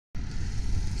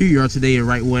Here you are today at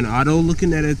Right One Auto,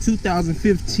 looking at a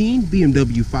 2015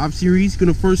 BMW 5 Series.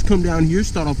 Gonna first come down here,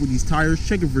 start off with these tires,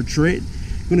 checking for tread.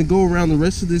 Gonna go around the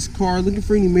rest of this car, looking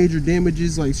for any major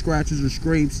damages like scratches or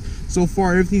scrapes. So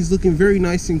far, everything's looking very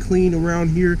nice and clean around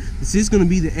here. This is gonna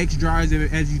be the X drive,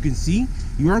 as you can see.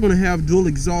 You are gonna have dual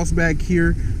exhaust back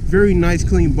here, very nice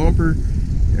clean bumper.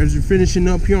 As you're finishing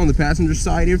up here on the passenger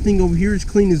side, everything over here is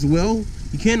clean as well.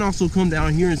 You can also come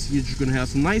down here and see that you're gonna have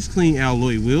some nice clean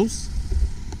alloy wheels.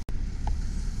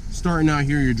 Starting out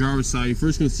here on your driver's side, you're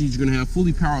first going to see you're going to have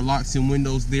fully powered locks and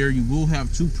windows there. You will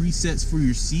have two presets for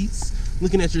your seats.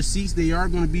 Looking at your seats, they are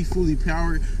going to be fully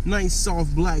powered. Nice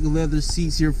soft black leather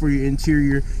seats here for your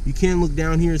interior. You can look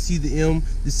down here and see the M.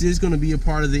 This is going to be a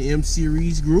part of the M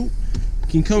series group.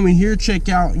 You can come in here, check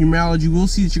out your mileage. You will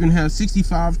see that you're going to have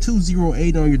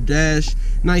 65,208 on your dash.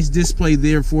 Nice display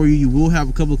there for you. You will have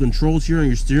a couple of controls here on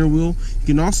your steering wheel. You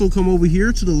can also come over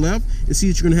here to the left and see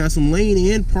that you're going to have some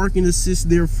lane and parking assist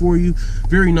there for you.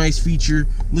 Very nice feature.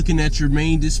 Looking at your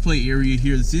main display area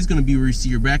here, this is going to be where you see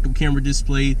your backup camera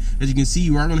displayed. As you can see,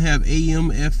 you are going to have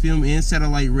AM, FM, and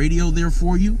satellite radio there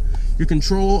for you. Your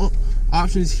control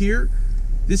options here.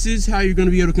 This is how you're going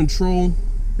to be able to control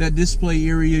that display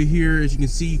area here. As you can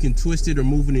see, you can twist it or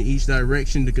move it in each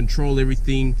direction to control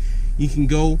everything. You can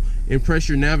go and press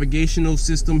your navigational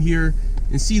system here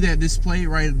and see that display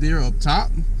right there up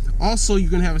top. Also, you're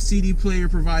going to have a CD player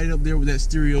provided up there with that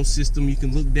stereo system. You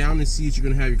can look down and see that you're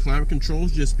going to have your climate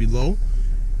controls just below.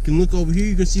 You can look over here,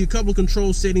 you can see a couple of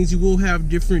control settings. You will have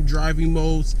different driving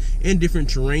modes and different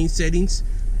terrain settings.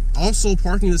 Also,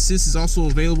 parking assist is also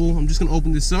available. I'm just going to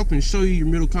open this up and show you your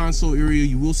middle console area.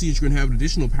 You will see that you're going to have an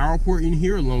additional power port in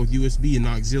here along with USB and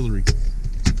auxiliary.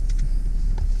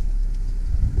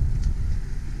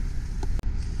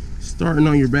 Starting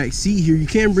on your back seat here, you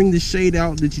can bring the shade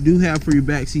out that you do have for your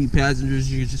back seat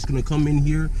passengers. You're just going to come in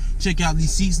here, check out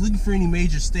these seats, looking for any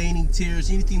major staining,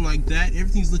 tears, anything like that.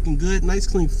 Everything's looking good. Nice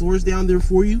clean floors down there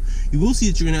for you. You will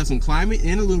see that you're going to have some climate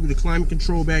and a little bit of climate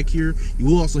control back here. You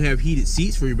will also have heated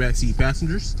seats for your back seat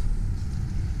passengers.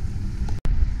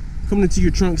 Coming into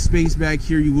your trunk space back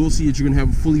here, you will see that you're going to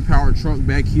have a fully powered trunk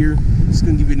back here. It's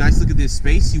going to give you a nice look at this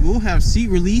space. You will have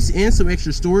seat release and some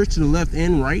extra storage to the left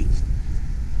and right.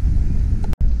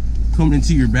 Coming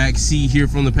into your back seat here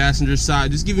from the passenger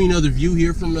side, just giving you another view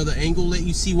here from another angle, let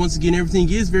you see once again everything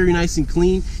is very nice and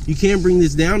clean. You can bring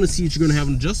this down to see that you're going to have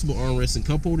an adjustable armrest and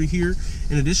cup holder here.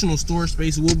 An additional storage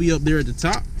space will be up there at the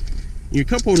top. Your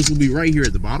cup holders will be right here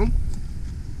at the bottom.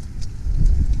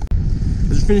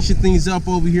 As you're finishing things up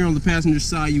over here on the passenger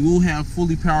side, you will have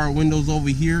fully powered windows over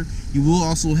here. You will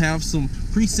also have some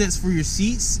presets for your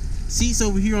seats. Seats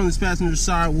over here on this passenger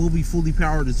side will be fully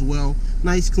powered as well.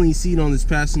 Nice clean seat on this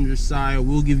passenger side.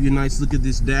 We'll give you a nice look at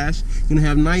this dash. You're gonna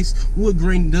have nice wood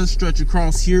grain that does stretch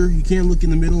across here. You can look in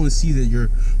the middle and see that your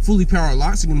fully powered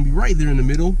locks are gonna be right there in the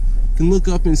middle. You can look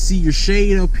up and see your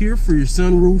shade up here for your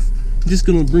sunroof. I'm just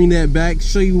gonna bring that back,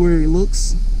 show you where it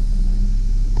looks.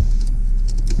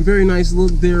 Very nice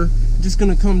look there. Just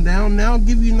gonna come down now,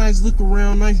 give you a nice look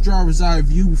around, nice driver's eye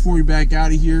view before we back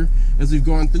out of here. As we've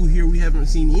gone through here, we haven't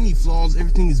seen any flaws.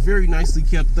 Everything is very nicely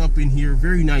kept up in here.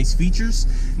 Very nice features.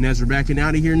 And as we're backing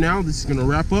out of here now, this is gonna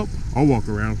wrap up our walk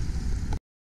around.